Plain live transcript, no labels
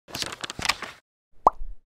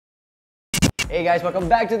Hey guys, welcome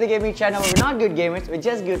back to the gaming channel where we're not good gamers, we're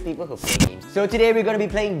just good people who play games. So today we're going to be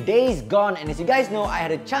playing Days Gone, and as you guys know, I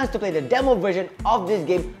had a chance to play the demo version of this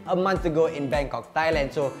game a month ago in Bangkok,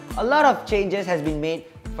 Thailand. So a lot of changes has been made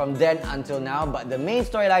from then until now, but the main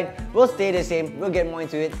storyline will stay the same. We'll get more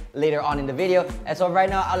into it later on in the video. As of right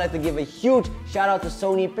now, I'd like to give a huge shout out to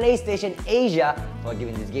Sony PlayStation Asia for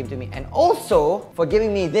giving this game to me, and also for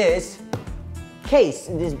giving me this case,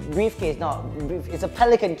 this briefcase. It's a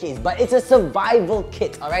pelican case, but it's a survival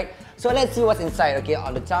kit, alright? So let's see what's inside, okay?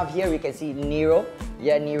 On the top here, we can see Nero.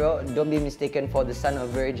 Yeah, Nero, don't be mistaken for the son of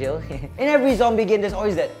Virgil. In every zombie game, there's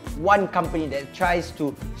always that one company that tries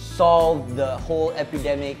to solve the whole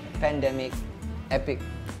epidemic.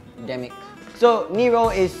 So Nero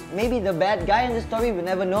is maybe the bad guy in the story, we'll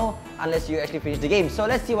never know unless you actually finish the game. So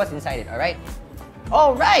let's see what's inside it, alright?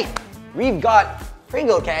 Alright, we've got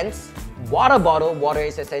Pringle cans, water bottle. Water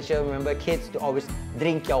is essential. Remember, kids, to always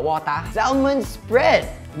drink your water. Salmon spread.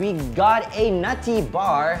 We got a nutty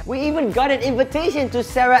bar. We even got an invitation to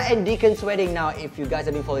Sarah and Deacon's wedding. Now, if you guys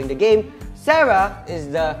have been following the game, Sarah is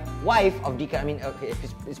the wife of Deacon. I mean, okay,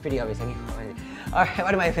 it's pretty obvious. I mean, alright,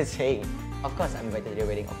 what am I even saying? Of course, I'm invited to their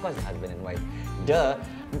wedding. Of course, the husband and wife. Duh.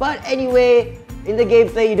 But anyway, in the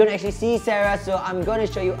gameplay, you don't actually see Sarah, so I'm going to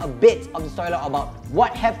show you a bit of the storyline about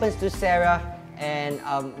what happens to Sarah. And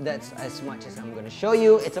that's as much as I'm going to show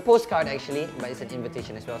you. It's a postcard actually, but it's an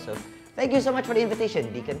invitation as well. So thank you so much for the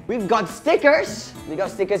invitation, Deacon. We've got stickers. We got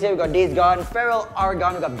stickers here. We got Days Gone, Feral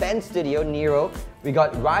Argon. We got Ben Studio, Nero. We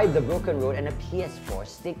got Ride the Broken Road and a PS4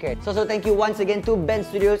 sticker. So thank you once again to Ben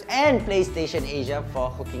Studios and PlayStation Asia for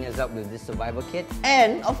hooking us up with this survival kit.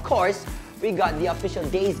 And of course, we got the official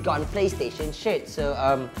Days Gone PlayStation shirt. So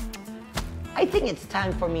I think it's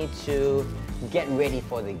time for me to get ready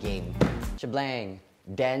for the game. Chablang,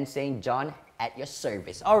 Dan St. John at your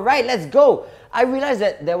service. Alright, let's go! I realized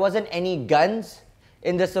that there wasn't any guns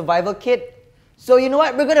in the survival kit. So you know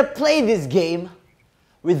what? We're gonna play this game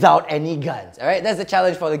without any guns. Alright, that's the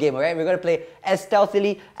challenge for the game. Alright, we're gonna play as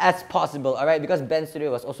stealthily as possible. Alright, because Ben Studio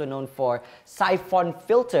was also known for Siphon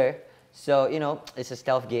Filter. So, you know, it's a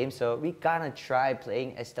stealth game. So we gotta try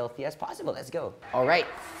playing as stealthy as possible. Let's go. Alright.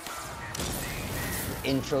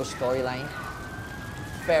 Intro storyline.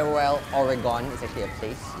 Farewell, Oregon. It's actually a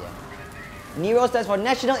place, yeah. NERO stands for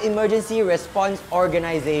National Emergency Response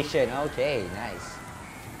Organization. Okay, nice.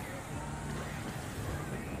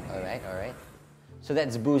 Alright. So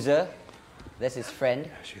that's Boozer. That's his friend,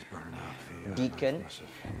 Deacon,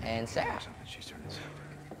 and Sarah. So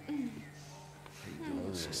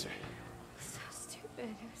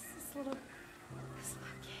stupid. This little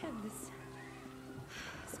kid, this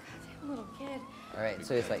goddamn little kid. Alright,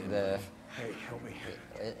 so it's like the... Hey, help me.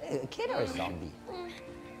 A kid or a zombie?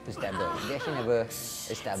 Who's that though? They actually never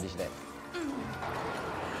established that. Alright.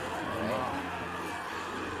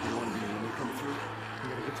 You want to be when we come through? We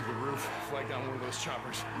gotta get to the roof, flag down one of those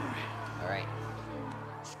choppers. Alright.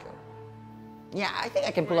 Let's go. Yeah, I think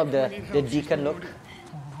I can pull up the Deacon look.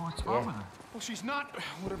 What's wrong with her? Well, she's not.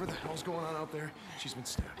 Whatever the hell's going on out there, she's been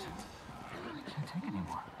stabbed. I can't take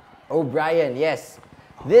anymore. O'Brien, yes.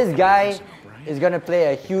 This guy is gonna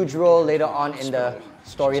play a huge role later on in the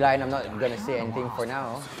storyline. I'm not gonna say anything for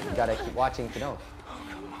now. You gotta keep watching to know. Oh,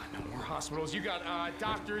 come on, no more hospitals. You got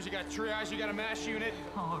doctors, you got triage, you got a MASH unit.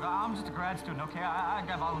 Oh, look, I'm just a grad student, okay? I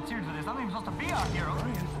got volunteered for this. I'm not even supposed to be out here,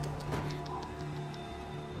 okay?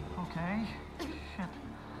 Okay.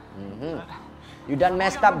 Shit. You done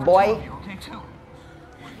messed up, boy? You okay, too?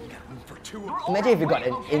 For two. Imagine if you got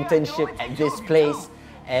an internship at this place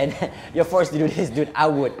and you're forced to do this, dude. I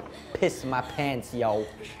would piss my pants, yo.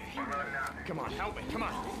 Come on, help me, come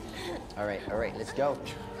on. Alright, let's go.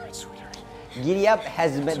 Alright, sweetheart. Giddy up,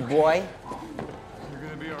 hazmat boy. You're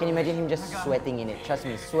gonna be Can you imagine him just sweating in it? Trust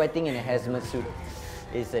me, sweating in a hazmat suit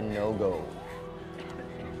is a no-go.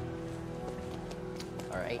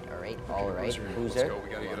 Alright. Let's Boozer. go, we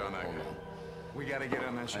gotta get on that guy. We gotta get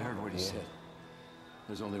on that shot. I heard what he said.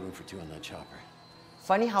 There's only room for two on that chopper.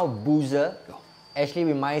 Funny how Boozer actually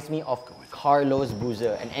reminds me of Carlos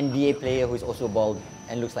Boozer, an NBA player who's also bald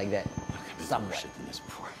and looks like that. Somewhat. Shit than this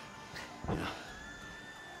before. You know.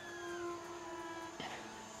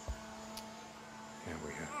 Yeah,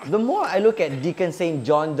 we got. The more I look at Deacon St.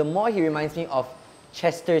 John, the more he reminds me of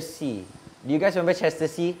Chester C. Do you guys remember Chester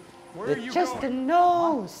C? Where are you Chester going?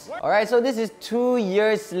 knows. Alright, so this is 2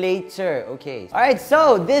 years later. Okay. Alright,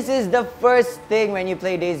 so this is the first thing when you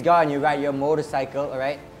play Days Gone. You ride your motorcycle,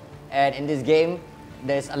 alright? And in this game,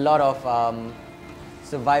 there's a lot of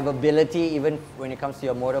survivability. Even when it comes to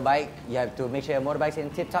your motorbike, you have to make sure your motorbike's in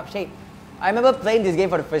tip-top shape. I remember playing this game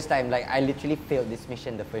for the first time. Like, I literally failed this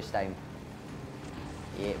mission the first time.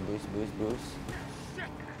 Yeah, boost, boost, boost.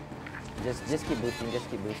 Just keep boosting, just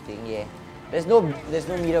keep boosting. Yeah. There's no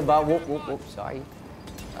meter bar. Whoop, whoop, whoop. Sorry.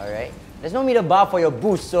 All right. There's no meter bar for your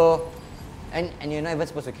boost, so and you're not even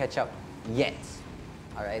supposed to catch up yet.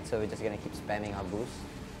 All right. So we're just gonna keep spamming our boost.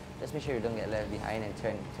 Just make sure you don't get left behind and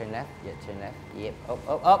turn left. Yeah, turn left. Yep.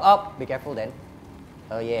 Up. Be careful then.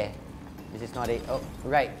 Oh yeah. This is not it. Oh,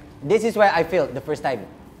 right. This is where I failed the first time.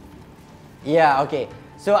 Yeah. Okay.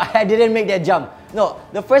 So I didn't make that jump. No,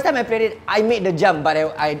 the first time I played it, I made the jump, but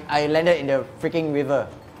I landed in the freaking river.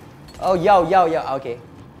 Oh, yo. Okay.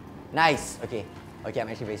 Nice. Okay, I'm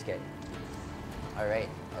actually very scared. Alright.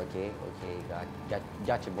 Okay.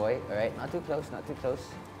 Gotcha, boy. Alright, not too close. Not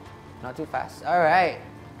too fast. Alright.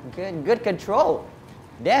 Good control.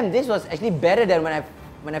 Damn, this was actually better than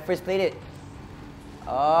when I first played it.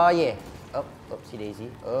 Oh, yeah. Oh,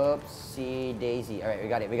 oopsie daisy.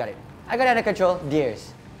 Alright, we got it. I got it under control.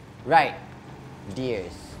 Deers. Right.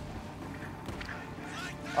 Deers.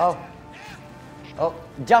 Oh,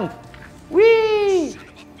 jump. Whee!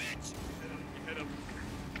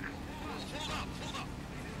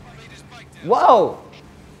 Whoa!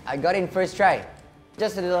 I got in first try.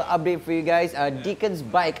 Just a little update for you guys. Deacon's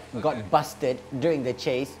bike got busted during the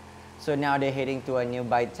chase. So now they're heading to a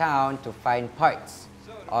nearby town to find parts.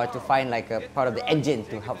 Or to find like a part of the engine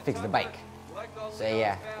to help fix the bike. So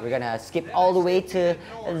yeah, we're gonna skip all the way to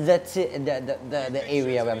the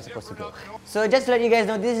area where I'm supposed to go. So just to let you guys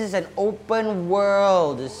know, this is an open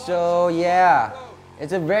world. So yeah,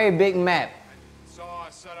 it's a very big map. Saw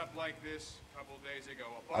a setup like this a couple days ago.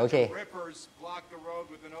 A bunch of rippers blocked the road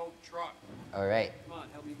with an old truck. All right. Come on,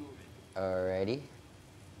 help me move it. Alrighty.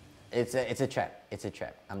 It's a trap. It's a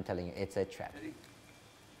trap. I'm telling you, it's a trap.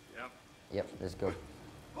 Yep. Let's go.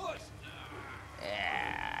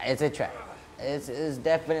 Yeah, it's a trap. It's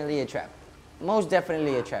definitely a trap. Most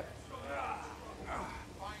definitely a trap.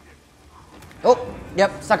 Oh,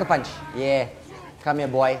 yep, sucker punch. Yeah. Come here,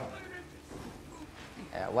 boy.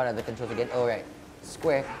 What are the controls again? Oh, right.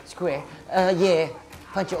 Square. Yeah.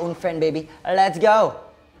 Punch your own friend, baby. Let's go.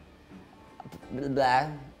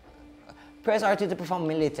 Blah. Press R2 to perform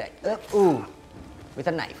melee attack. Ooh. With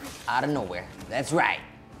a knife. Out of nowhere. That's right.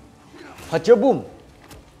 Hut your boom.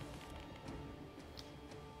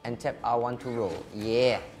 And tap R1 to roll.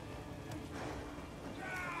 Yeah.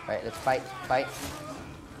 Alright, let's fight.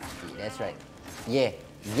 That's right. Yeah.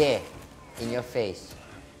 In your face.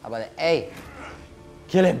 How about that? Hey!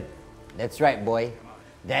 Kill him! That's right, boy.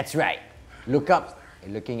 That's right. Look up.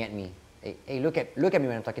 You're looking at me. Hey, look at me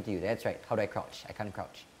when I'm talking to you. That's right. How do I crouch? I can't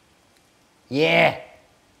crouch. Yeah!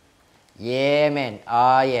 Yeah, man.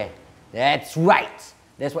 Ah, yeah. That's right.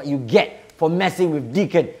 That's what you get for messing with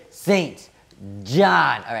Deacon Saint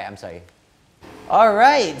John. Alright, I'm sorry.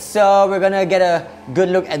 Alright, so we're gonna get a good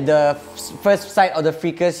look at the first sight of the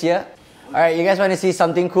freakers here. Alright, you guys want to see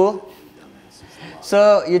something cool?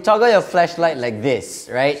 So you toggle your flashlight like this,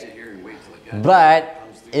 right? But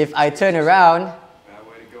if I turn around,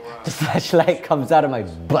 the flashlight comes out of my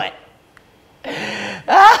butt.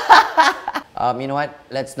 You know what?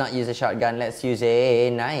 Let's not use a shotgun. Let's use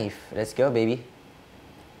a knife. Let's go, baby.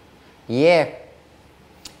 Yeah.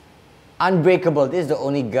 Unbreakable. This is the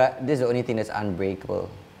only thing that's unbreakable.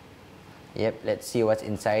 Yep, let's see what's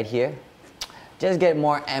inside here. Just get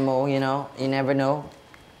more ammo, you know. You never know.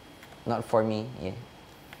 Not for me, yeah.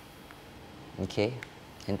 Okay.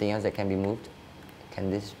 Anything else that can be moved?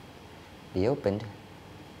 Can this be opened?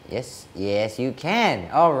 Yes, you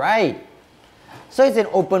can. Alright. So it's an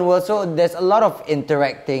open world, so there's a lot of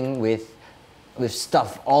interacting with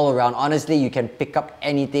stuff all around. Honestly, you can pick up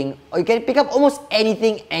anything, or you can pick up almost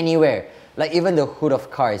anything anywhere. Like even the hood of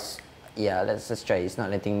cars. Yeah, let's just try. It's not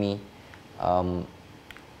letting me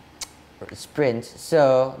sprint.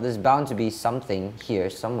 So there's bound to be something here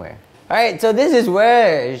somewhere. Alright, so this is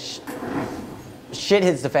where shit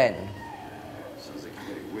hits the fan. Sounds like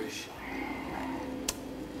you made a wish.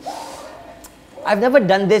 I've never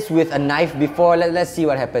done this with a knife before. Let's see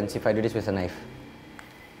what happens if I do this with a knife.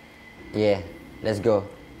 Yeah, let's go.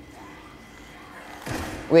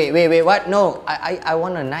 Wait, what? No, I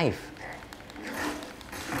want a knife.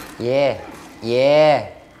 Yeah. Yeah,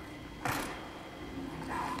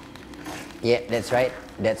 that's right.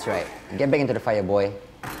 Get back into the fire, boy.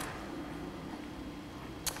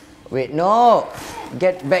 Wait, no!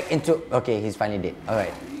 Get back into... Okay, he's finally dead.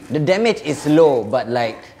 Alright. The damage is low, but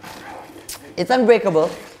like... It's unbreakable.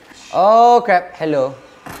 Oh, crap. Hello.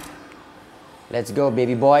 Let's go,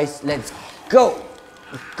 baby boys. Let's go!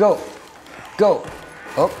 Go!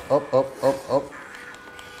 Up.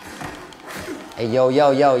 Hey, yo.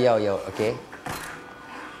 Okay.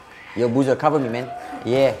 Yo, Boozer, cover me, man.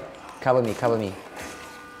 Yeah. Cover me.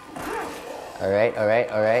 Alright,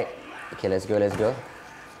 alright, alright. Okay, let's go, let's go.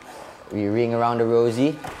 We ring around the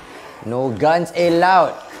rosy. No guns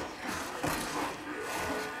allowed.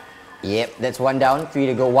 Yep, that's one down. 3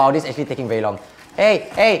 to go. Wow, this is actually taking very long. Hey,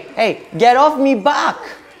 hey, hey, get off me back!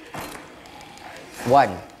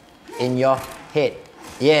 1 in your head.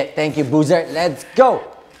 Yeah, thank you, Boozer. Let's go!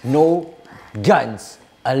 No guns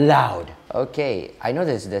allowed. Okay, I know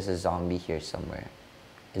there's a zombie here somewhere.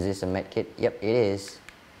 Is this a medkit? Yep, it is.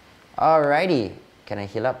 Alrighty. Can I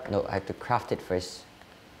heal up? No, I have to craft it first.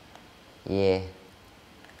 Yeah.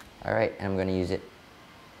 Alright, and I'm gonna use it.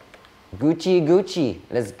 Gucci, Gucci.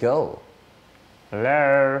 Let's go.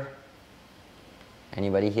 Hello?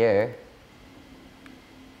 Anybody here?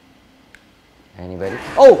 Anybody?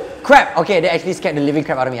 Oh, crap! Okay, they actually scared the living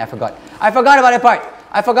crap out of me. I forgot. I forgot about that part.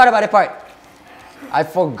 I forgot about that part. I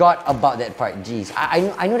forgot about that part. Jeez.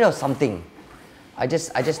 I knew there was something. I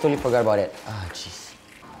just totally forgot about it. Oh, jeez.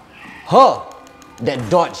 Huh! That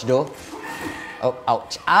dodge, though. Oh,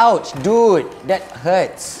 ouch. Ouch, dude. That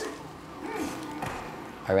hurts.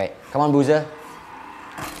 Alright. Come on, Boozer.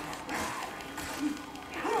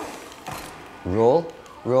 Roll.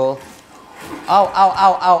 Roll. Ow, ow,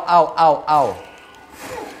 ow, ow, ow, ow, ow.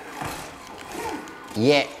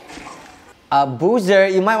 Yeah. Boozer,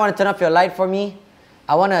 you might want to turn off your light for me.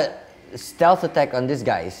 I want to stealth attack on this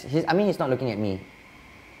guy. I mean, he's not looking at me.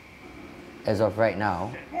 As of right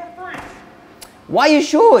now. Why you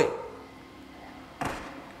shoot?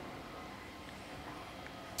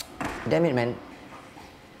 Damn it, man.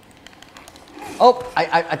 Oh,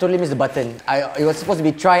 I totally missed the button. It was supposed to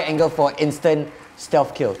be triangle for instant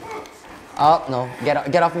stealth kill. Oh, no.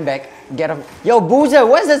 Get off me back. Get off. Yo, Boozer,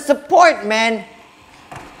 where's the support, man?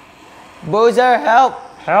 Boozer, help.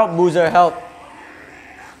 Help, Boozer, help.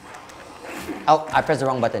 Oh, I pressed the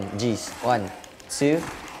wrong button. Jeez. 1, 2.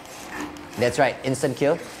 That's right. Instant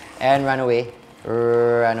kill. And run away.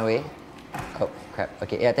 Run away. Oh, crap.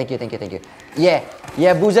 Okay. Yeah, thank you, thank you, thank you. Yeah.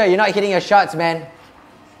 Yeah, Boozer, you're not hitting your shots, man.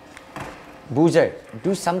 Boozer,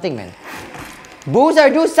 do something, man. Boozer,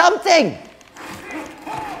 do something!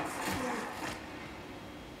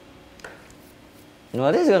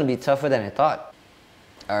 Well, this is going to be tougher than I thought.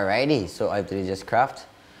 Alrighty, so I have to just craft.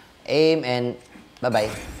 Aim and bye-bye.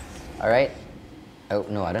 Alright. Oh,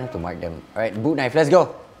 no, I don't have to mark them. Alright, boot knife, let's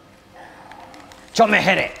go. Chome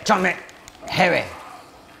here, chome here.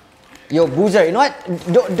 Yo, Boozer, you know what?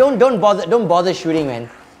 Don't bother shooting, man.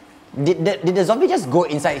 Did the zombie just go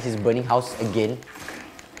inside his burning house again?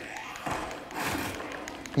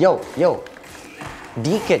 Yo, yo.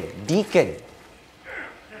 Deacon.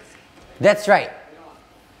 That's right.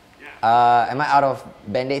 Am I out of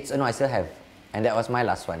band-aids? Oh, no, I still have. And that was my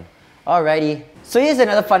last one. Alrighty. So here's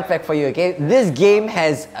another fun fact for you, okay? This game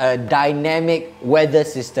has a dynamic weather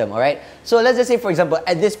system, alright? So let's just say, for example,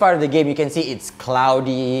 at this part of the game, you can see it's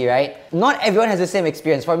cloudy, right? Not everyone has the same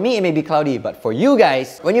experience. For me, it may be cloudy, but for you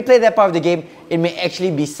guys, when you play that part of the game, it may actually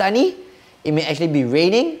be sunny, it may actually be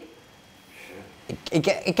raining.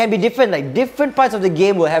 It can be different, like different parts of the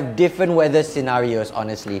game will have different weather scenarios,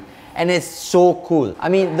 honestly. And it's so cool. I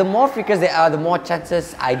mean, the more freakers there are, the more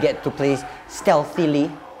chances I get to play stealthily.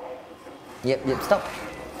 Yep, stop.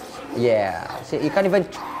 Yeah, so you can't even,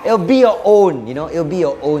 it'll be your own, you know, it'll be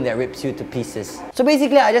your own that rips you to pieces. So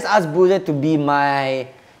basically, I just asked Boozer to be my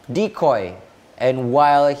decoy. And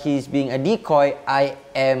while he's being a decoy, I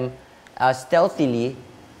am stealthily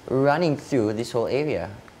running through this whole area.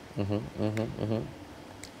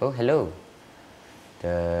 Oh, hello.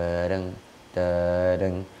 Da-dung,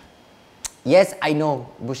 da-dung. Yes, I know,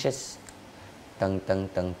 bushes. Tung tung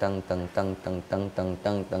tung tung tung tung tung tung tung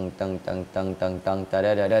tung tung tung tung tung tung tung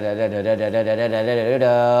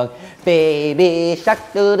tung baby shark.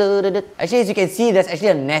 Actually, as you can see, there's actually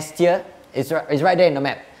a nest here. It's right there in the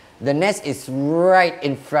map. The nest is right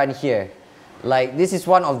in front here. Like, this is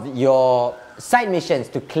one of your side missions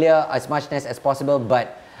to clear as much nest as possible,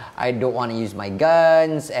 but I don't want to use my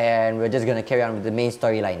guns, and we're just gonna carry on with the main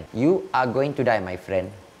storyline. You are going to die, my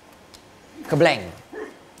friend. Kablang.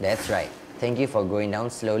 That's right. Thank you for going down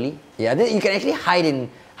slowly. Yeah, you can actually hide in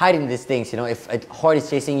these things, you know. If a horde is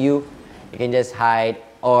chasing you, you can just hide.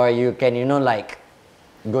 Or you can, you know, like,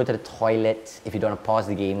 go to the toilet if you don't want to pause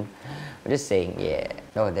the game. I'm just saying, yeah.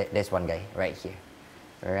 Oh, there's one guy right here.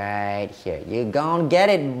 Right here. You gon' get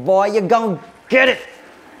it, boy. You gon' get it.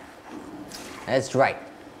 That's right.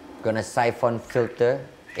 Gonna siphon filter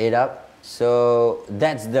it up. So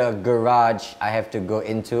that's the garage I have to go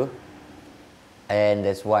into. And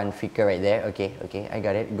there's one freaker right there. Okay, I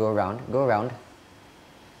got it. Go around.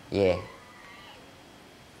 Yeah.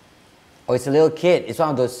 Oh, it's a little kid. It's one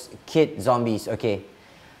of those kid zombies. Okay.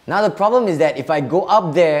 Now the problem is that if I go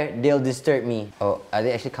up there, they'll disturb me. Oh, are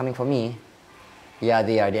they actually coming for me? Yeah,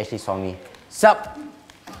 they are. They actually saw me. Sup?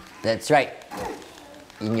 That's right.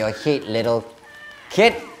 In your head, little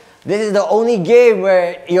kid. This is the only game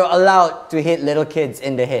where you're allowed to hit little kids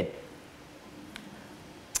in the head.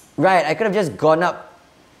 Right, I could have just gone up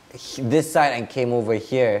this side and came over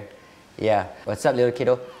here. Yeah. What's up, little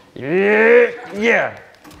kiddo? Yeah.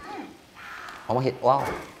 Almost hit. Wow.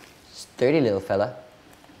 Sturdy little fella.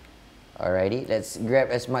 Alrighty, let's grab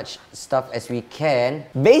as much stuff as we can.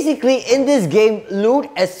 Basically, in this game, loot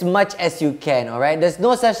as much as you can, alright? There's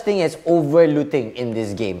no such thing as over-looting in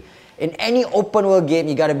this game. In any open world game,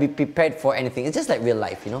 you gotta be prepared for anything. It's just like real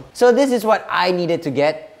life, you know? So this is what I needed to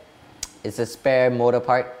get. It's a spare motor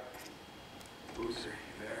part. Booster, you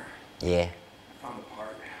there? Yeah. I found the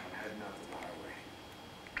part. I'm heading out to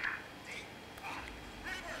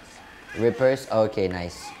the highway. Rippers? Okay,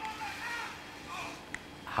 nice.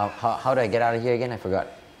 How do I get out of here again? I forgot.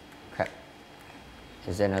 Crap.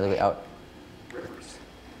 Is there another way out? Rippers.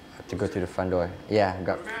 I have to go through the front door. Yeah,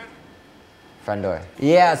 got front door.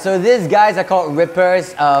 Yeah, so these guys are called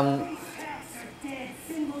Rippers.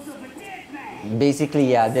 Basically,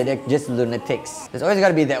 yeah, they're just lunatics. There's always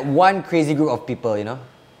gotta be that one crazy group of people, you know?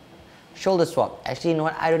 Shoulder swap. Actually, you know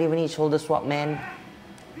what? I don't even need shoulder swap, man.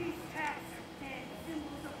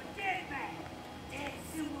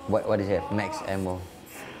 What is it? Max ammo.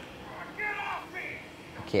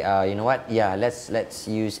 Okay, you know what? Yeah, let's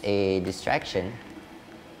use a distraction.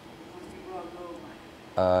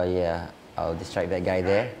 Yeah, I'll distract that guy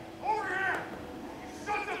there.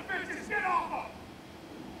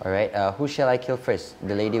 Alright, who shall I kill first?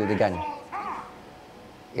 The lady with the gun.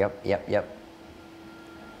 Yep.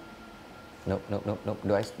 Nope.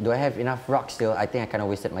 Do I have enough rocks still? I think I kind of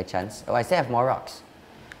wasted my chance. Oh, I still have more rocks.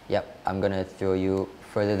 Yep, I'm gonna throw you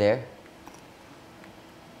further there.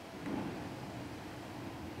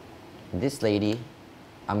 This lady,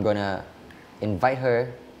 I'm gonna invite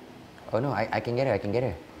her. Oh no, I can get her.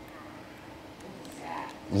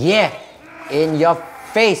 Yeah! In your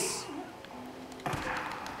face!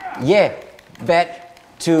 Yeah! Back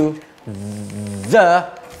to the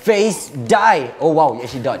face. Die! Oh wow, you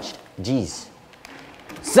actually dodged. Jeez.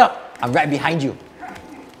 Sup? I'm right behind you.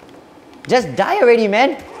 Just die already,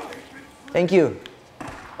 man! Thank you.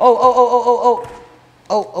 Oh,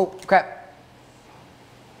 crap.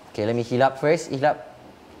 Okay, let me heal up first. Heal up.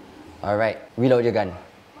 Alright, reload your gun.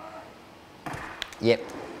 Yep.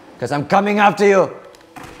 Because I'm coming after you.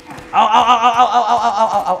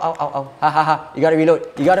 Ow. Ha. You gotta reload.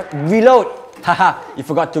 Haha. You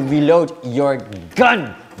forgot to reload your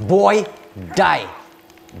gun, boy. Die.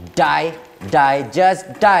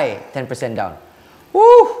 Just die. 10% down.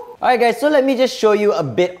 Woo! Alright guys, so let me just show you a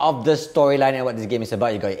bit of the storyline and what this game is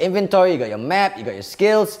about. You got your inventory, you got your map, you got your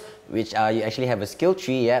skills, which you actually have a skill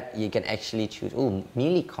tree. Yep, you can actually choose. Oh,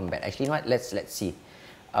 melee combat. Actually, you know what? Let's see.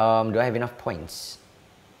 Do I have enough points?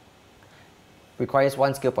 Requires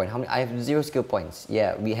 1 skill point. How many? I have 0 skill points.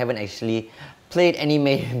 Yeah, we haven't actually played any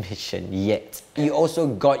main mission yet. You also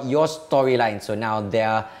got your storyline. So now there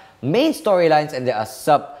are main storylines and there are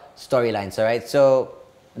sub storylines. Alright, so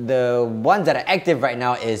the ones that are active right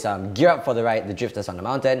now is Gear Up for the Ride, The Drifters on the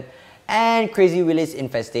Mountain, and Crazy Willy's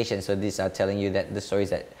Infestation. So these are telling you that the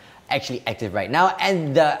stories that are actually active right now,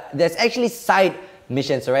 and there's actually side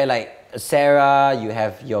missions, right? Like Sarah, you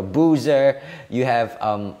have your Boozer, you have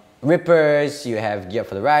Rippers, you have Gear Up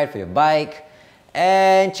for the Ride for your bike,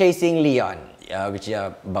 and Chasing Leon, which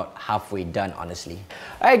are about halfway done, honestly.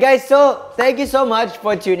 Alright guys, so thank you so much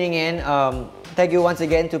for tuning in. Thank you once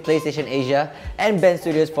again to PlayStation Asia and Ben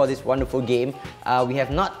Studios for this wonderful game. We have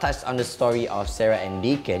not touched on the story of Sarah and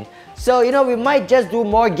Deacon. So, you know, we might just do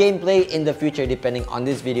more gameplay in the future depending on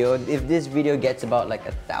this video. If this video gets about like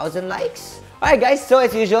 1,000 likes. Alright guys, so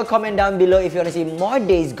as usual, comment down below if you want to see more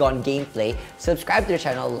Days Gone gameplay. Subscribe to the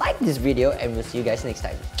channel, like this video, and we'll see you guys next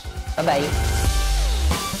time.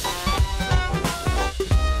 Bye-bye.